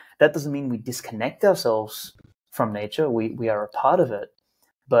 So that doesn't mean we disconnect ourselves from nature. We are a part of it,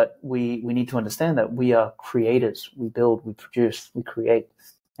 but we need to understand that we are creators. We build, we produce, we create.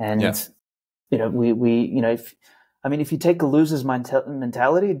 And, if you take a loser's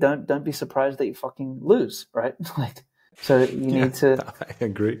mentality, don't be surprised that you fucking lose, right? Like, so you need to. I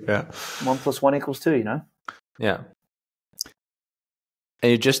agree. Yeah. 1 + 1 = 2. Yeah.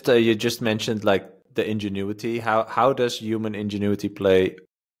 And you just mentioned like the ingenuity. How does human ingenuity play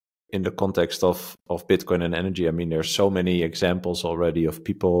in the context of Bitcoin and energy? I mean, there's so many examples already of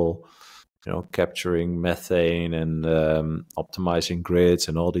people, capturing methane and optimizing grids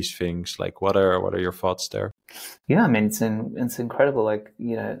and all these things. Like, what are your thoughts there? Yeah, I mean, it's incredible. Like,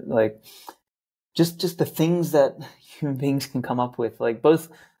 like just the things that human beings can come up with, like both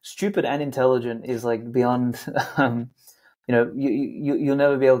stupid and intelligent, is like beyond you'll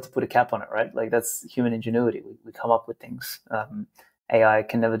never be able to put a cap on it, right? Like that's human ingenuity. We come up with things. AI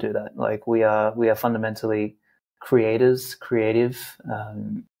can never do that. Like we are fundamentally creative,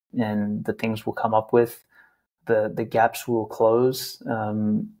 and the things we'll come up with, the gaps we'll close,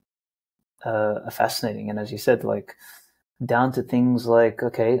 are fascinating. And as you said, like down to things like,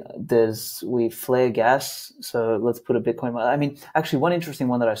 okay, we flare gas, so let's put a Bitcoin. I mean, actually, one interesting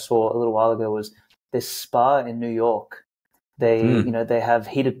one that I saw a little while ago was this spa in New York. They have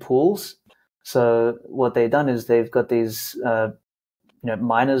heated pools. So what they've done is they've got these,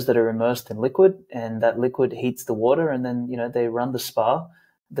 miners that are immersed in liquid, and that liquid heats the water, and then, they run the spa.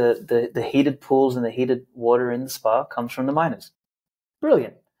 The heated pools and the heated water in the spa comes from the miners.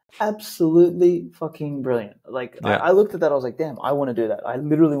 Brilliant. Absolutely fucking brilliant. Like I looked at that, I was like, damn, I want to do that. I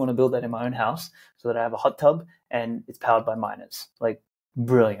literally want to build that in my own house so that I have a hot tub and it's powered by miners. Like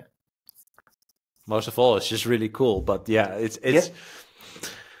brilliant. Most of all, it's just really cool. But yeah, it's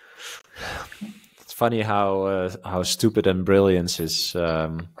funny how stupid and brilliance is.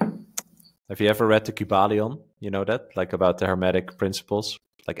 Have you ever read the Kybalion? You know that, like about the Hermetic principles,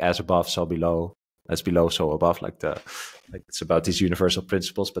 like as above, so below, as below, so above. Like it's about these universal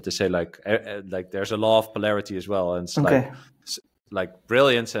principles. But they say like there's a law of polarity as well, and it's like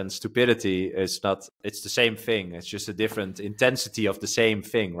brilliance and stupidity is not. It's the same thing. It's just a different intensity of the same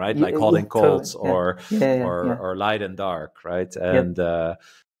thing, right? Like hot and cold, totally. or light and dark, right? And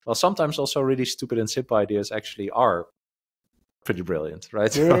well, sometimes also really stupid and simple ideas actually are pretty brilliant,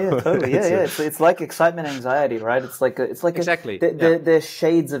 right? Totally. It's like excitement, anxiety, right? It's like exactly. They're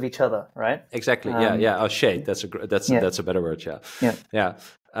shades of each other, right? Exactly. Oh, shade. That's a better word. Yeah.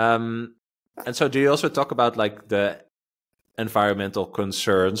 And so, do you also talk about like the environmental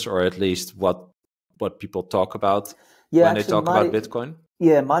concerns, or at least what people talk about when they talk about Bitcoin?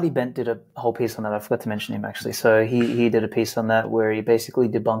 Yeah, Marty Bent did a whole piece on that. I forgot to mention him actually. So he did a piece on that where he basically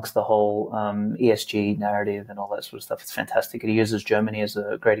debunks the whole ESG narrative and all that sort of stuff. It's fantastic. And he uses Germany as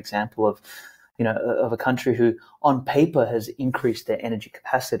a great example of, of a country who on paper has increased their energy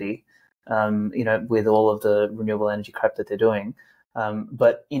capacity, with all of the renewable energy crap that they're doing.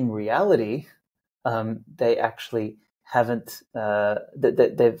 But in reality, they actually haven't,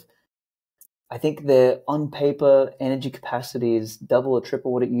 I think their on paper energy capacity is double or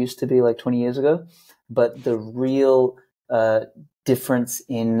triple what it used to be like 20 years ago. But the real difference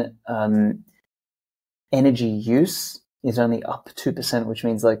in energy use is only up 2%, which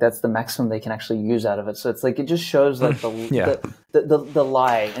means like that's the maximum they can actually use out of it. So it's like it just shows like the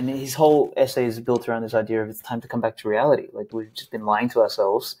lie. And his whole essay is built around this idea of it's time to come back to reality. Like we've just been lying to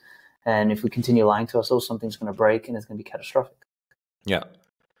ourselves. And if we continue lying to ourselves, something's going to break and it's going to be catastrophic. Yeah.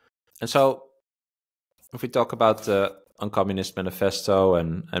 And so if we talk about the UnCommunist Manifesto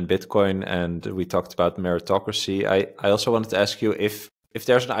and Bitcoin, and we talked about meritocracy, I also wanted to ask you if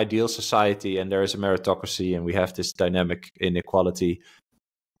there's an ideal society and there is a meritocracy and we have this dynamic inequality,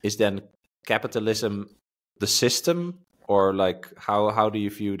 is then capitalism the system, or like how do you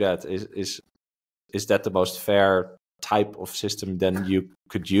view that? Is that the most fair type of system then you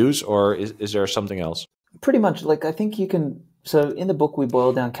could use, or is there something else? Pretty much. Like I think you can. So in the book, we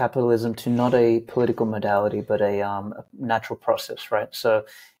boil down capitalism to not a political modality, but a natural process, right? So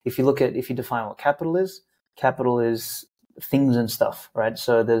if you define what capital is things and stuff, right?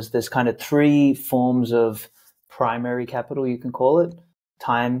 So there's kind of three forms of primary capital, you can call it: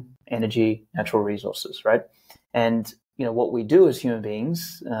 time, energy, natural resources, right? And what we do as human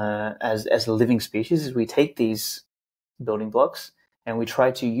beings, as a living species, is we take these building blocks and we try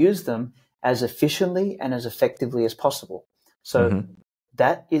to use them as efficiently and as effectively as possible. So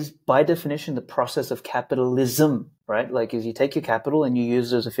that is by definition the process of capitalism, right? Like is you take your capital and you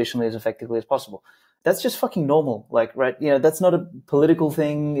use it as efficiently, as effectively as possible. That's just fucking normal. Like, right. That's not a political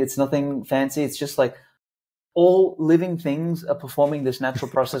thing. It's nothing fancy. It's just like all living things are performing this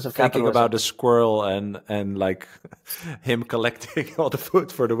natural process of capitalism. Thinking about a squirrel and like him collecting all the food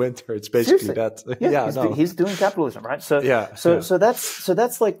for the winter. It's basically Seriously. that. He's doing capitalism, right? So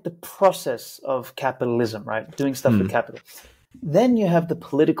that's like the process of capitalism, right? Doing stuff with capital. Then you have the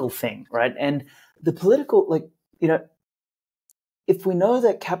political thing, right? And the political, if we know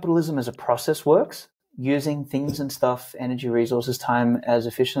that capitalism as a process works, using things and stuff, energy, resources, time as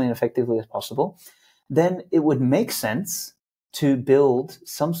efficiently and effectively as possible, then it would make sense to build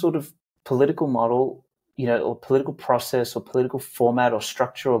some sort of political model, or political process or political format or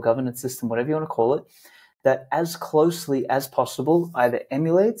structure or governance system, whatever you want to call it, that as closely as possible either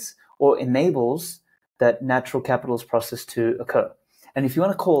emulates or enables that natural capitalist process to occur. And if you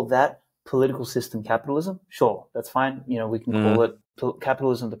want to call that political system capitalism, sure, that's fine. We can call it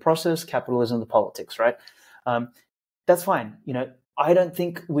capitalism the process, capitalism the politics, right? that's fine. I don't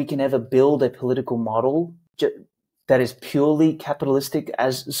think we can ever build a political model that is purely capitalistic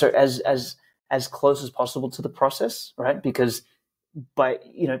as close as possible to the process, right? Because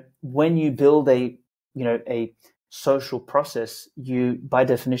when you build a social process, you by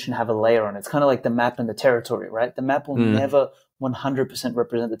definition have a layer on it. It's kind of like the map and the territory, right? The map will never 100%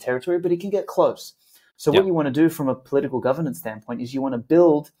 represent the territory, but it can get close. So what you want to do from a political governance standpoint is you want to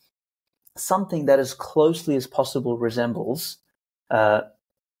build something that as closely as possible resembles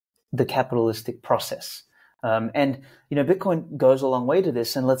the capitalistic process. And Bitcoin goes a long way to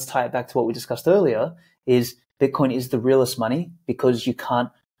this. And let's tie it back to what we discussed earlier, is Bitcoin is the realest money because you can't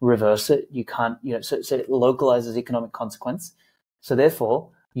reverse it. You can't, so it localizes economic consequence. So therefore,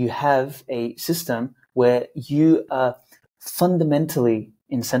 you have a system where you are fundamentally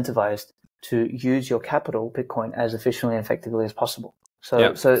incentivized to use your capital, Bitcoin, as efficiently and effectively as possible. So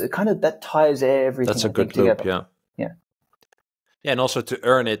it kind of that ties everything. That's a good loop, together. Yeah, and also to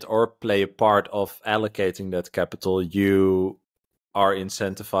earn it or play a part of allocating that capital, you are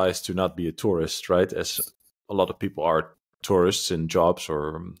incentivized to not be a tourist, right? As a lot of people are tourists in jobs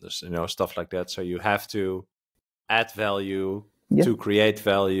or stuff like that. So you have to add value to create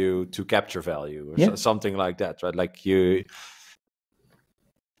value to capture value or something like that, right? Like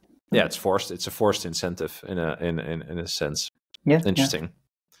it's forced. It's a forced incentive in a sense. Yeah, interesting.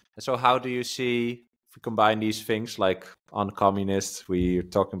 And so, how do you see if we combine these things, like UnCommunist? We're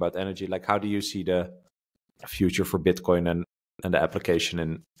talking about energy. Like, how do you see the future for Bitcoin and the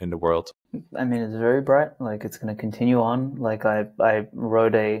application in the world? I mean, it's very bright. Like, it's going to continue on. Like, I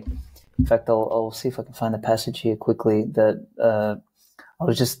wrote in fact, I'll see if I can find the passage here quickly. That I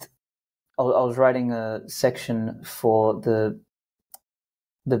was writing a section for the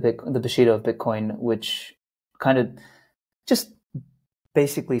Bushido of Bitcoin, which kind of just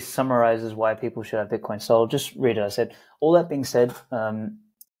basically summarizes why people should have Bitcoin. So I'll just read it. I said, all that being said,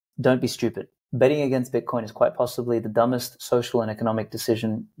 don't be stupid. Betting against Bitcoin is quite possibly the dumbest social and economic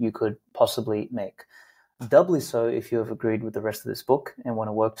decision you could possibly make. Doubly so if you have agreed with the rest of this book and want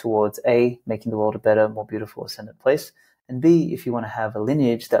to work towards A, making the world a better, more beautiful, ascendant place, and B, if you want to have a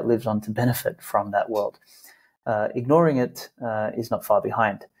lineage that lives on to benefit from that world. Ignoring it is not far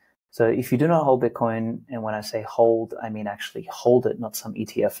behind. So if you do not hold Bitcoin, and when I say hold, I mean actually hold it, not some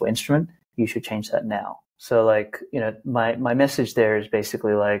ETF or instrument, you should change that now. So my message there is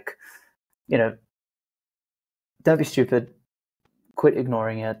basically don't be stupid, quit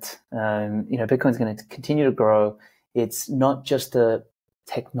ignoring it. Bitcoin's going to continue to grow. It's not just a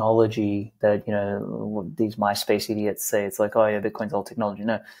technology that, these MySpace idiots say. It's like, oh yeah, Bitcoin's all technology.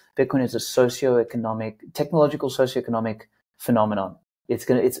 No, Bitcoin is a technological socioeconomic phenomenon.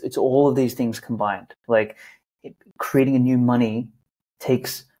 It's all of these things combined. Like creating a new money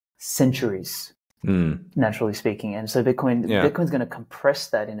takes centuries, naturally speaking. And so Bitcoin's going to compress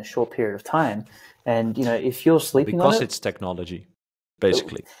that in a short period of time. And, if you're sleeping on it. Because it's technology,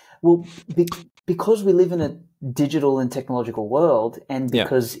 basically. Well, because we live in a digital and technological world, and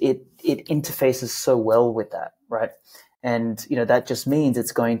because it interfaces so well with that, right? And, that just means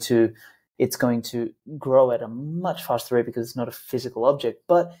it's going to grow at a much faster rate because it's not a physical object,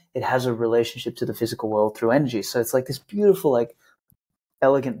 but it has a relationship to the physical world through energy. So it's like this beautiful,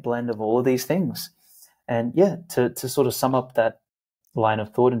 elegant blend of all of these things. And to sort of sum up that line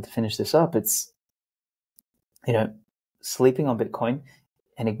of thought and to finish this up, it's, sleeping on Bitcoin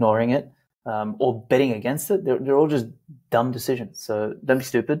and ignoring it, or betting against it, they're all just dumb decisions. So don't be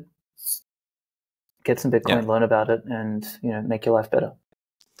stupid. Get some Bitcoin, learn about it, and make your life better.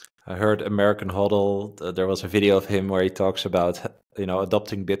 I heard American Hodl. There was a video of him where he talks about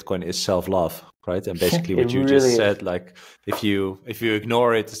adopting Bitcoin is self-love, right? And basically what you just said, like if you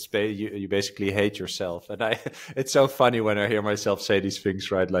ignore it, you basically hate yourself. And it's so funny when I hear myself say these things,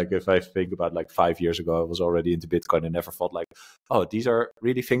 right? Like if I think about 5 years ago, I was already into Bitcoin and never thought oh, these are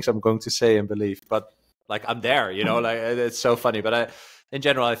really things I'm going to say and believe. But I'm there, it's so funny. But in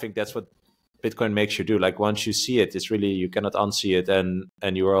general, I think that's what Bitcoin makes you do. Like once you see it, it's really, you cannot unsee it.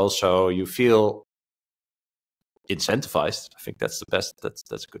 And you feel incentivized. I think that's the best.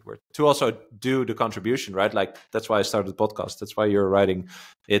 That's a good word to also do the contribution, right? Like that's why I started the podcast. That's why you're writing.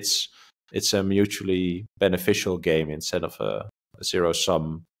 It's a mutually beneficial game instead of a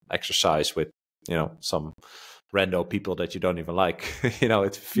zero-sum exercise with, some rando people that you don't even like.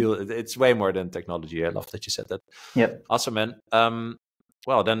 It's way more than technology. I love that you said that. Yep. Awesome, man.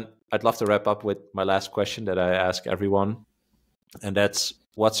 Well, then I'd love to wrap up with my last question that I ask everyone. And that's,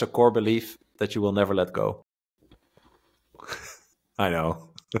 what's a core belief that you will never let go? I know.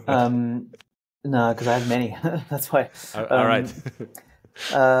 No, because I have many. That's why. All right.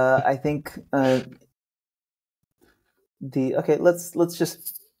 I think let's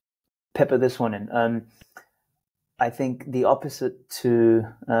just pepper this one in. I think the opposite to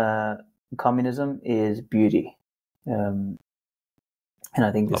communism is beauty, and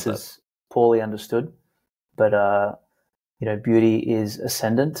I think this is poorly understood. But beauty is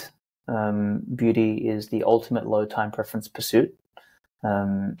ascendant. Beauty is the ultimate low time preference pursuit.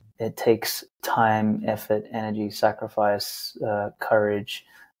 It takes time, effort, energy, sacrifice, courage,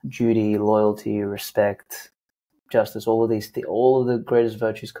 duty, loyalty, respect, justice. All of the greatest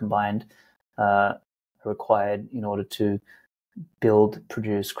virtues combined are required in order to build,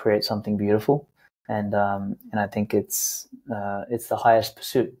 produce, create something beautiful. And I think it's the highest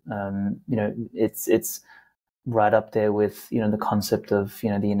pursuit. It's right up there with the concept of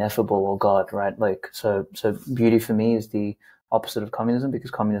the ineffable or God, right? Like so beauty for me is the opposite of communism, because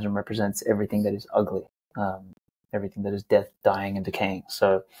communism represents everything that is ugly, everything that is death, dying, and decaying.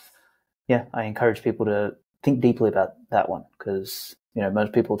 So yeah, I encourage people to think deeply about that one, because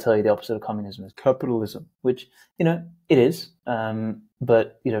most people tell you the opposite of communism is capitalism, which it is,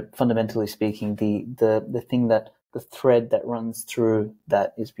 but fundamentally speaking, the thing that the thread that runs through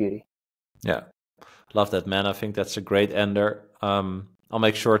that is beauty. Yeah. Love that, man. I think that's a great ender. I'll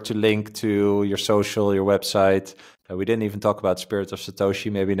make sure to link to your social, your website. We didn't even talk about Spirit of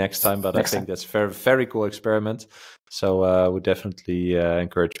Satoshi, maybe next time, but I think that's very, very cool experiment. So would definitely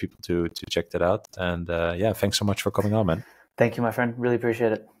encourage people to check that out. And yeah, thanks so much for coming on, man. Thank you, my friend. Really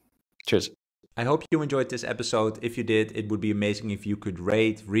appreciate it. Cheers. I hope you enjoyed this episode. If you did, it would be amazing if you could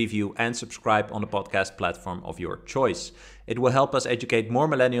rate, review, and subscribe on the podcast platform of your choice. It will help us educate more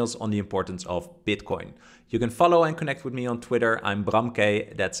millennials on the importance of Bitcoin. You can follow and connect with me on Twitter. I'm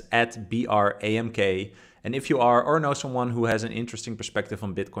Bramk, that's @BRAMK. And if you are or know someone who has an interesting perspective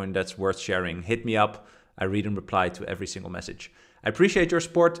on Bitcoin that's worth sharing, hit me up. I read and reply to every single message. I appreciate your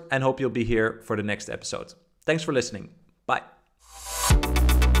support and hope you'll be here for the next episode. Thanks for listening. Bye.